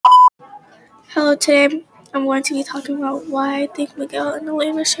Hello, today I'm going to be talking about why I think Miguel and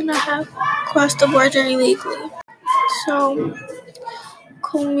Elena should not have crossed the border illegally. So,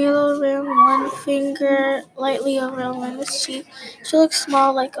 Camilo ran one finger lightly over Elena's cheek. She looked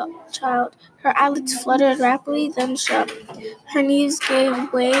small like a child. Her eyelids fluttered rapidly, then shut. Her knees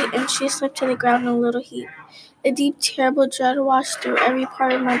gave way and she slipped to the ground in a little heap. A deep, terrible dread washed through every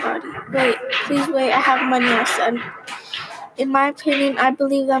part of my body. "Wait, please wait, I have money," I said. In my opinion, I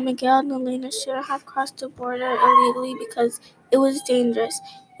believe that Miguel and Elena shouldn't have crossed the border illegally because it was dangerous.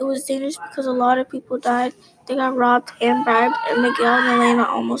 It was dangerous because a lot of people died. They got robbed and bribed, and Miguel and Elena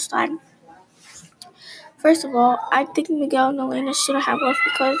almost died. First of all, I think Miguel and Elena shouldn't have left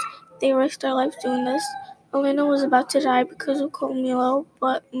because they risked their lives doing this. Elena was about to die because of Camilo,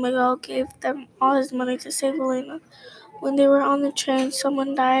 but Miguel gave them all his money to save Elena. When they were on the train,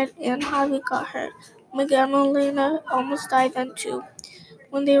 someone died and Javi got hurt. Miguel and Elena almost died then too.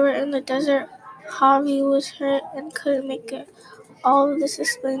 When they were in the desert, Javi was hurt and couldn't make it. All of this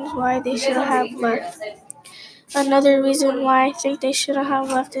explains why they shouldn't have left. Another reason why I think they shouldn't have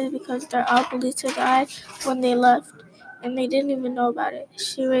left is because their abuelita died when they left, and they didn't even know about it.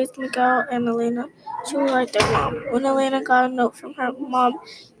 She raised Miguel and Elena. She was like their mom. When Elena got a note from her mom,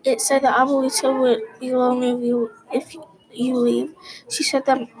 it said that abuelita would be lonely if you leave. She said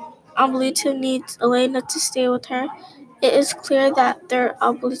that abuelita needs Elena to stay with her. It is clear that their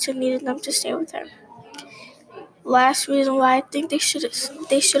abuelita needed them to stay with her. Last reason why I think they should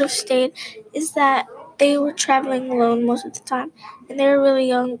have stayed is that they were traveling alone most of the time, and they were really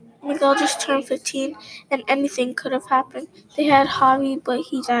young. Miguel just turned 15, and anything could have happened. They had Javi, but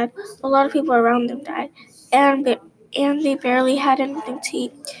he died. A lot of people around them died, and they barely had anything to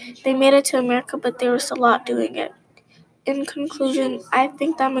eat. They made it to America, but they were still not doing it. In conclusion, I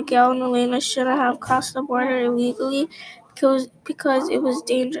think that Miguel and Elena shouldn't have crossed the border illegally because it was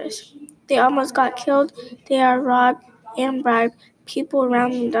dangerous. They almost got killed. They are robbed and bribed. People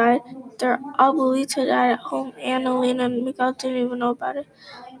around them died. Their abuelita died at home, and Elena and Miguel didn't even know about it.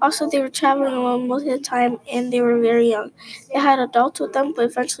 Also, they were traveling alone most of the time, and they were very young. They had adults with them, but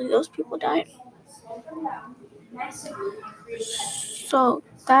eventually those people died. So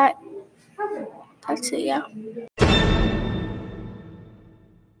that's it, yeah.